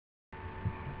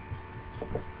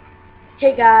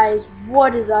Hey guys,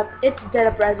 what is up? It's Dead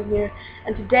Uprising here,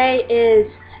 and today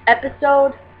is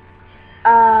episode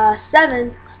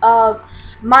 7 of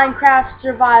Minecraft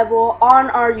Survival on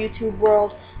our YouTube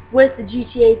world with the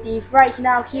GTA Thief. Right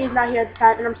now, he is not here at the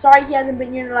time, and I'm sorry he hasn't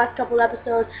been here in the last couple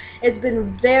episodes. It's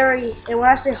been very, and when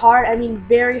I say hard, I mean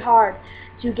very hard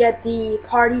to get the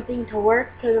party thing to work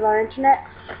because of our internet.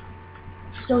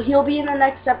 So he'll be in the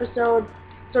next episode.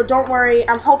 So don't worry.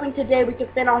 I'm hoping today we can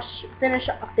finish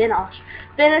off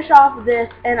this.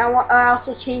 And I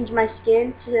also changed my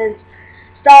skin since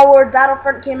Star Wars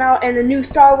Battlefront came out, and the new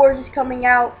Star Wars is coming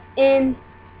out in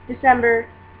December.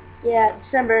 Yeah,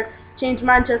 December. Changed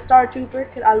mine to Star Trooper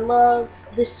because I love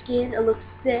this skin. It looks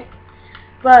sick.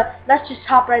 But let's just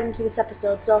hop right into this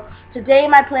episode. So today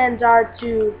my plans are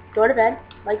to go to bed,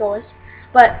 like always.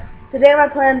 But today my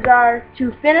plans are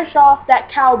to finish off that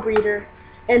cow breeder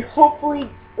and hopefully,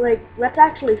 like, let's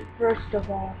actually, first of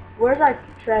all, where's our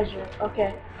treasure?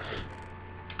 Okay.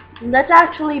 Let's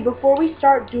actually, before we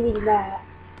start doing that,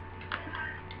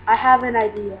 I have an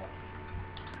idea.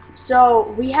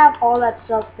 So we have all that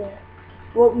stuff there.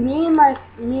 What me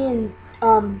and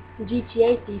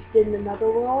GTA Thief did in another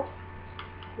world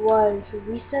was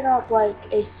we set up like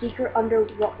a secret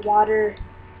underwater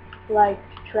like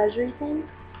treasury thing.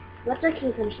 Let's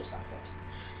actually finish this off first.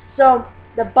 So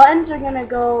the buttons are gonna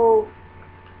go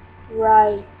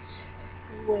right.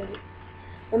 Wait,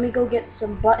 let me go get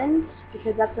some buttons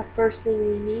because that's the first thing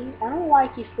we need. I don't know why I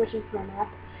keep switching to my map,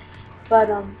 but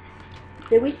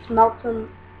did we smelt some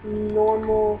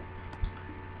normal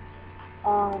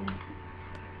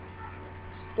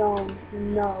stone?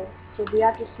 No, so we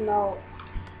have to smelt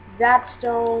that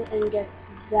stone and get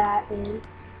that in.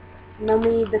 And then we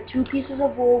need the 2 pieces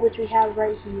of wool, which we have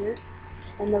right here,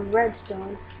 and the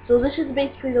redstone. So this is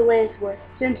basically the way it works.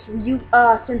 Since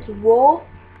wool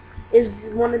is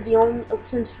one of the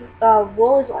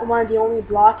only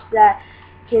blocks that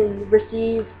can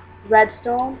receive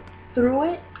redstone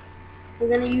through it, we're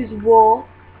gonna use wool,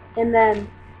 and then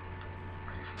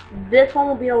this one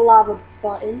will be a lava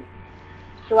button.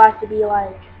 So it has to be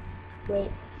like,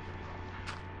 wait.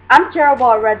 I'm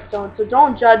terrible at redstone, so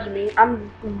don't judge me.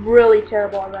 I'm really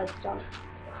terrible at redstone.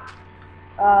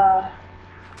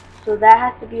 So that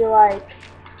has to be like,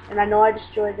 and I know I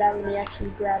destroyed that. Let me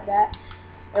actually grab that.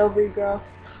 It'll regrow.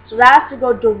 So that has to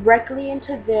go directly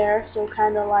into there. So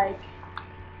kind of like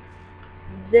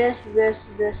this, and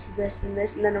this,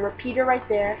 and then a repeater right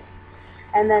there.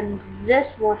 And then this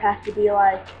one has to be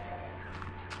like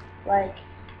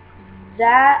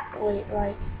that.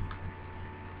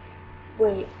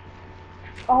 Wait.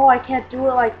 Oh, I can't do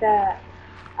it like that.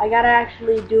 I gotta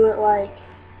actually do it like,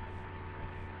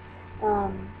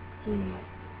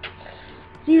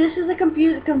 See, this is the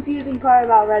confusing part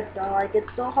about redstone. Like, it's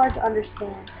so hard to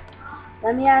understand.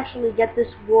 Let me actually get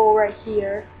this wool right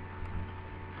here.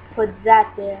 Put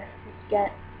that there.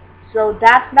 So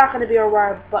that's not gonna be where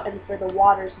our button for the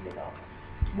water is gonna go.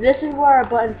 This is where our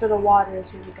button for the water is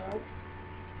gonna go.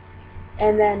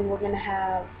 And then we're gonna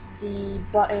have the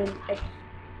button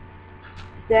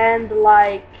extend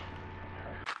like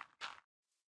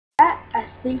that. I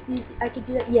think I could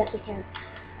do that. Yes, I can.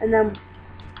 And then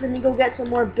let me go get some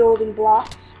more building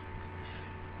blocks.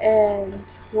 And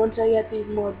once I get these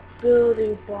more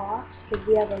building blocks, because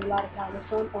we have a lot of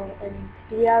cobblestone. Oh, and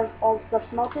do we have all the stuff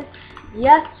smelted?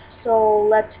 Yes. So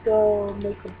let's go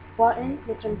make a button,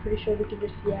 which I'm pretty sure we can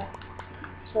just, yeah.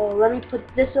 So let me put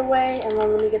this away, and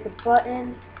then let me get the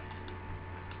button.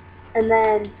 And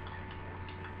then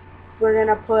we're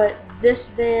gonna put this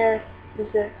there, this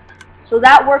there. So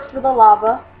that works for the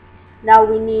lava. Now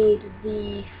we need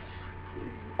the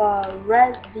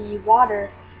the water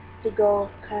to go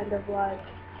kind of like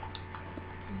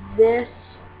this,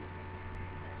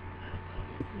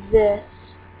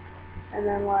 and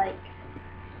then like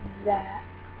that.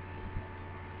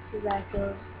 So that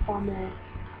goes, oh man,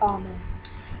 oh man.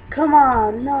 Come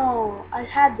on, no, I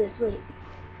had this, wait.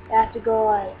 I have to go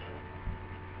like,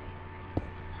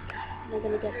 how am I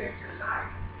gonna get this?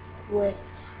 With,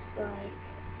 like,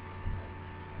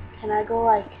 can I go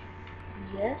like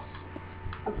this?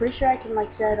 I'm pretty sure I can like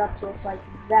set it up so it's like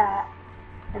that,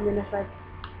 and then if I,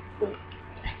 wait,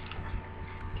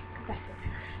 come back here.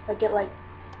 If I get like,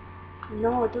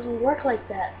 no, it doesn't work like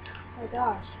that. Oh my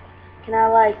gosh. Can I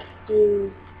like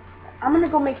do, I'm gonna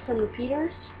go make some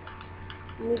repeaters.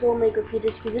 Let me go make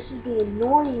repeaters because this is being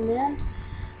annoying, man.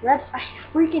 I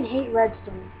freaking hate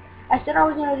redstone. I said I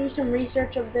was gonna do some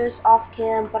research of this off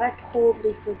cam, but I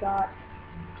totally forgot.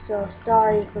 So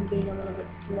sorry if I'm being a little bit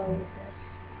slow with this.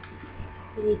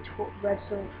 We need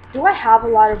redstone. Do I have a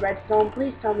lot of redstone?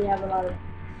 Please tell me I have a lot of.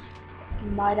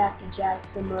 Might have to jack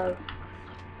some of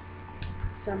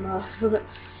some of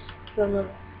some of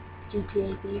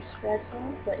GTA Thief's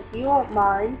redstone, but if you won't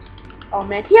mind, oh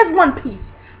man, he has one piece.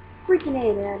 Freaking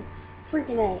A, man,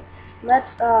 freaking A.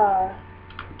 Let's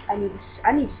I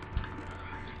need.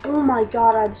 Oh my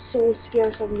god, I'm so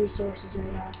scarce of resources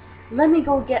right now. Let me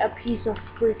go get a piece of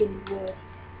freaking wood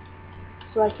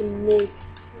so I can make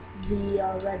the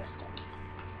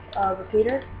redstone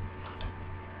repeater.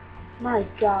 My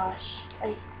gosh,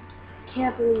 I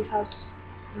can't believe how.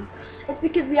 It's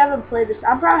because we haven't played this.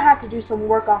 I'm probably have to do some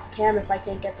work off cam if I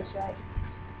can't get this right.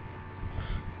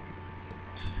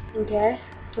 Okay,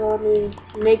 so let me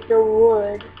make the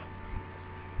wood.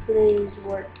 Please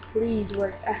work. Please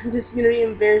work. This is gonna be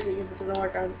embarrassing if it doesn't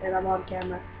work and I'm on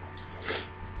camera.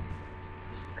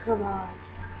 Come on.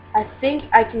 I think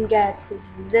I can get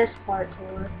this part to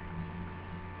work.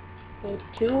 Okay,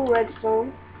 2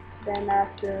 redstone. Then I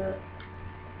have to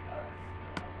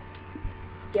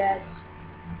get.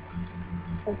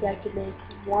 Okay, I can make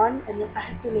 1, and then I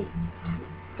have to make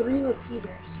 3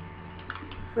 repeaters.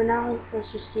 For now,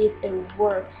 let's just see if it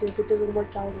works. If it doesn't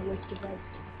work, that was a waste of redstone.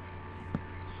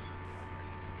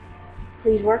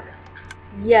 Please work.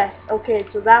 Yes. Okay,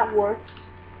 so that works.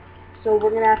 So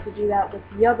we're gonna have to do that with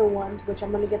the other ones, which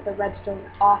I'm gonna get the redstone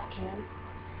off cam.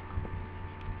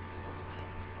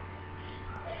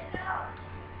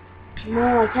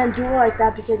 No, I can't do it like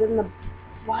that because then the.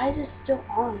 Why is it still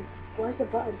on? Why is the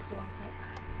button still on?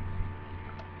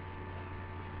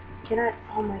 Can I?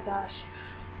 Oh my gosh.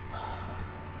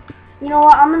 You know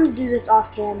what? I'm gonna do this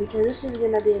off cam because this is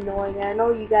gonna be annoying. And I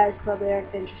know you guys probably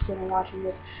aren't interested in watching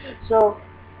this. So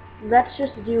let's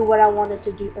just do what I wanted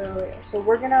to do earlier. So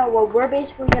what we're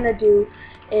basically gonna do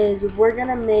is we're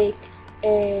gonna make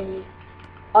a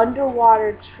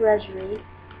underwater treasury.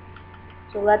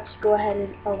 So let's go ahead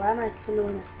and, oh, why am I putting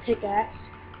away my pickaxe?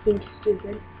 Being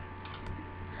stupid.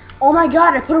 Oh my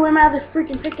god, I put away my other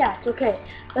freaking pickaxe. Okay,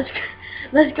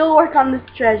 let's go work on this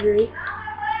treasury.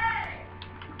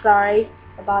 Sorry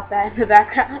about that in the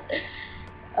background.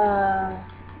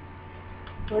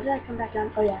 What did I come back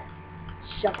down? Oh yeah,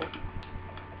 shovel.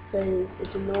 Because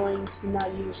it's annoying to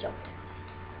not use a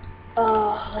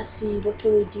shovel. Let's see, what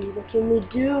can we do? What can we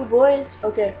do, boys?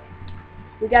 Okay,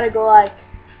 we gotta go like,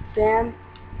 bam.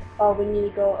 Oh, we need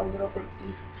to go a little bit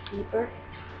deeper.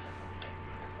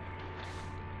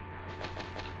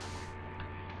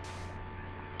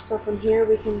 So from here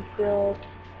we can build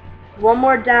one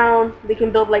more down. We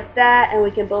can build like that, and we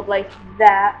can build like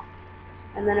that.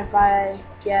 And then if I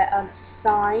get a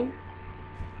sign,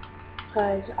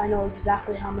 because I know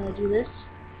exactly how I'm going to do this.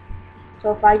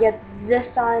 So if I get this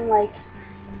sign like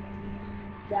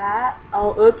that,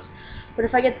 oh, oops. But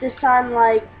if I get this sign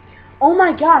like, oh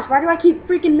my gosh, why do I keep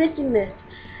freaking missing this?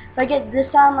 If I get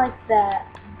this sign like that,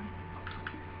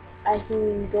 I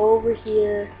can go over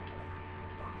here.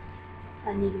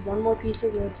 I need one more piece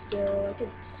of wood still, like a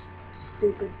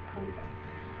stupid punk.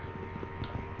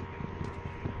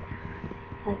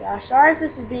 Oh my gosh, sorry if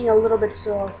this is being a little bit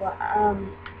slow, but,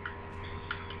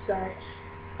 sorry.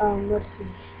 Let's see.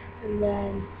 And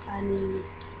then I need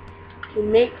to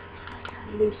make,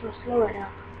 I'm being so slow right now.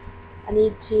 I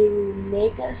need to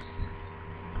make a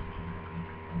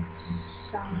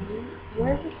sign.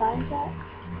 Where's the sign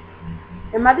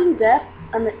at? Am I being deaf?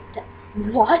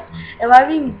 What? Am I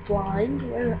being blind?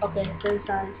 Okay, there's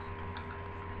signs.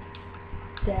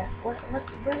 Deaf. Where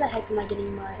the heck am I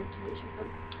getting my information from?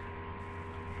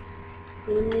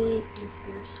 Really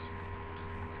confused.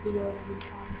 You know what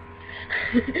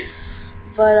I mean,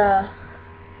 but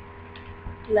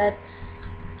let's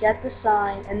get the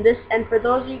sign, and for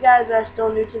those of you guys that are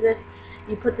still new to this,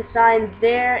 you put the sign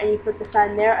there and you put the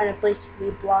sign there, and it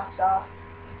basically blocks off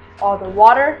all the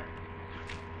water.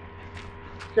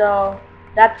 So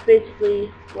that's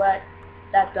basically what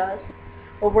that does.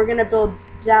 But we're gonna build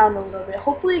down a little bit.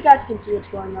 Hopefully you guys can see what's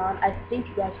going on. I think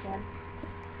you guys can.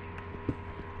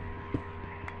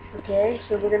 Okay,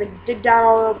 so we're gonna dig down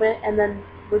a little bit, and then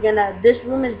this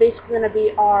room is basically gonna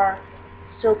be our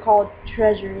so-called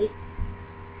treasury,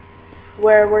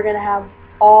 where we're gonna have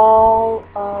all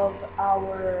of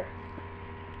our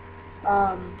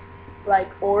like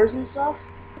ores and stuff,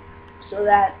 so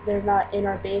that they're not in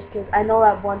our base. Because I know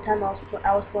at one time I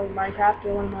was playing Minecraft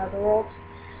in one of my other worlds,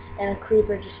 and a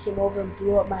creeper just came over and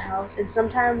blew up my house. And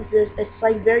sometimes it's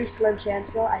like very slim chance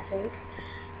though, I think,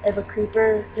 if the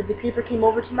creeper came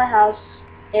over to my house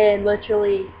and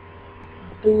literally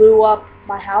blew up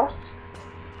my house.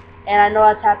 And I know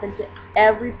that's happened to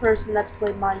every person that's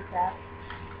played Minecraft.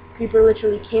 Creeper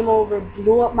literally came over,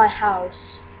 blew up my house,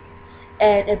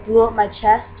 and it blew up my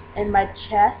chest, and my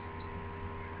chest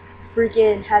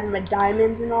freaking had my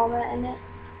diamonds and all that in it.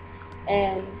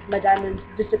 and my diamonds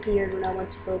disappeared when I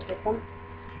went to go get them.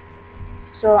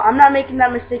 So I'm not making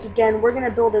that mistake again. We're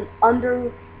gonna build an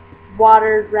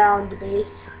underwater ground base.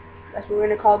 That's what we're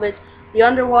gonna call this. The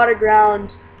underwater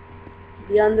ground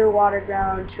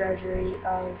treasury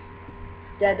of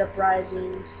Dead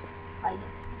Uprisings,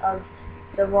 of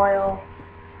the Royal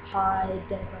High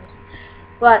Dead Uprisings.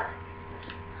 But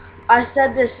I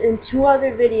said this in 2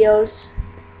 other videos.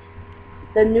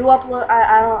 The new upload,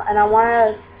 I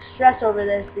want to stress over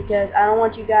this because I don't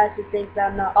want you guys to think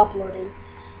that I'm not uploading.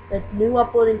 The new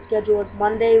uploading schedule is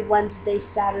Monday, Wednesday,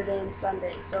 Saturday, and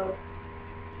Sunday. So,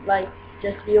 like,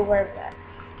 just be aware of that.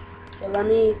 So let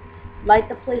me light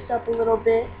the place up a little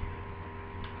bit,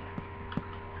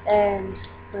 and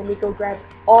let me go grab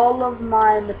all of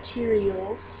my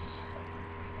materials.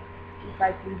 If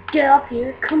I can get up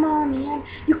here, come on, man,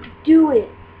 you can do it.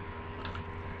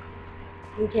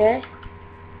 Okay?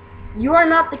 You are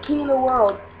not the king of the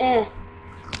world.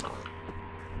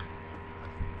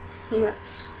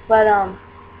 But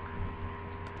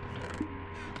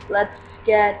let's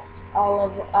get all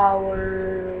of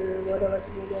our, what else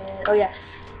did we get? Oh yeah,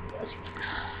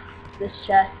 this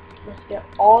chest. Let's get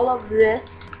all of this,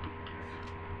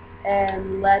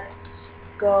 and let's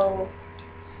go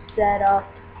set up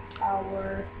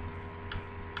our,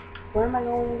 where am I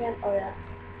going again? Oh yeah.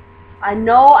 I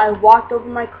know I walked over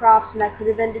my crops and that could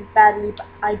have ended badly, but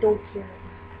I don't care.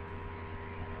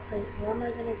 Wait, where am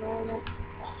I gonna go again?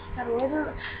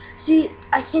 Oh, see,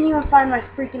 I can't even find my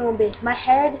freaking own base. My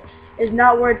head is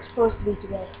not where it's supposed to be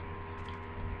today.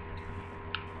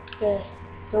 Okay,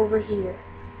 it's over here.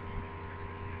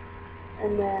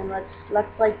 And then let's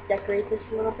like decorate this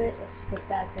a little bit. Let's put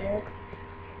that there,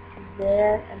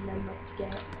 and then let's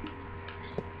get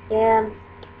bam,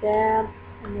 bam,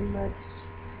 and then let's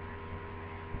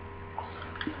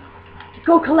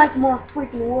go collect more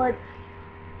freaking wood.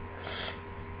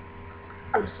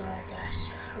 I'm sorry, guys.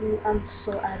 I'm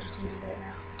so agitated right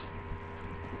now.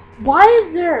 Why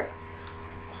is there?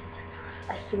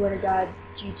 I swear to God,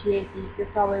 GTA Thief, you're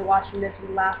probably watching this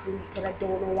and laughing because I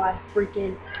don't know why a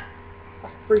freaking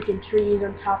tree is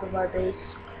on top of our base.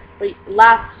 But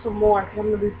laugh some more because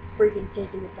I'm gonna be freaking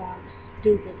taking it down.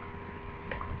 Stupid.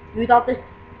 You thought this?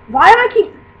 Why do I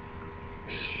keep?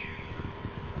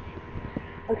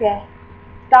 Okay.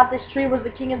 Thought this tree was the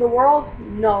king of the world?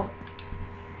 No.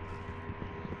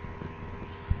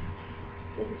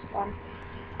 This is fun.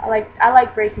 I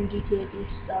like breaking GTA Thief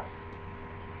stuff.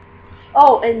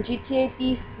 Oh, and GTA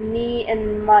Thief, me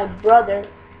and my brother,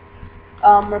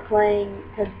 we're playing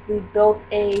because we built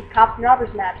a Cops and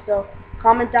Robbers map. So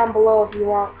comment down below if you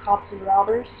want Cops and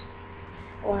Robbers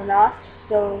or not.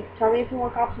 So tell me if you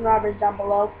want Cops and Robbers down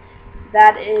below.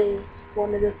 That is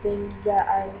one of the things that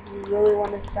I really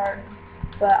want to start,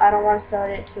 but I don't want to start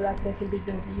it so that there can be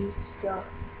good views. So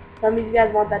tell me if you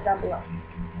guys want that down below.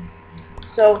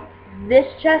 So this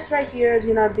chest right here is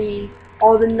gonna be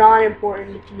all the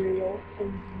non-important materials,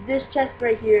 and this chest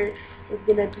right here is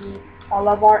gonna be all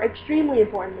of our extremely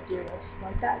important materials,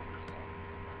 like that.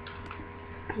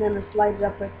 And then let's light it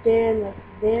up right there, and right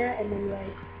there, and then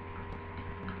right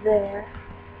there.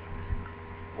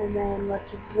 And then let's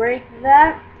break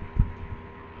that.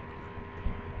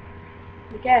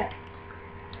 Okay.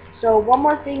 So one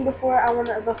more thing before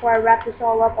I wrap this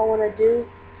all up, I wanna do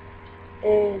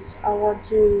is I want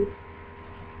to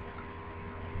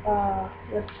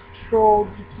let's troll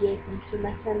GTA Thief. So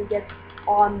next time we get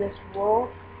on this world,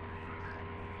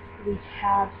 we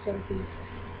have something.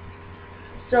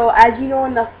 So as you know,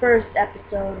 in the first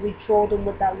episode, we trolled him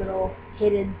with that little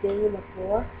hidden thing in the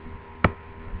floor.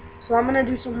 So I'm gonna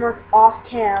do some work off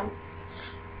cam,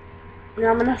 and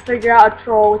I'm gonna figure out a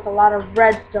troll with a lot of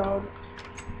redstone,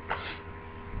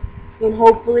 and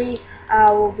hopefully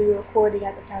I will be recording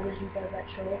at the time that he does that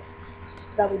troll.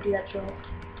 That we do that troll.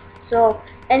 So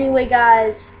anyway,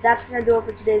 guys, that's gonna do it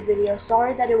for today's video.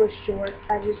 Sorry that it was short.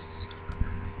 I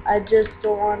just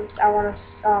don't want. I want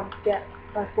to get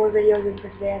my 4 videos in for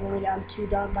today. I've only gotten 2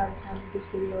 done by the time of this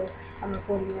video. I'm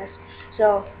recording this.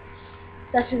 So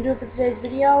that's gonna do it for today's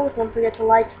video. Don't forget to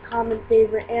like, comment,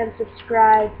 favorite, and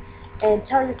subscribe, and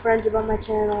tell your friends about my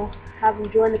channel. Have them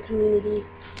join the community,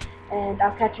 and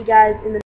I'll catch you guys in the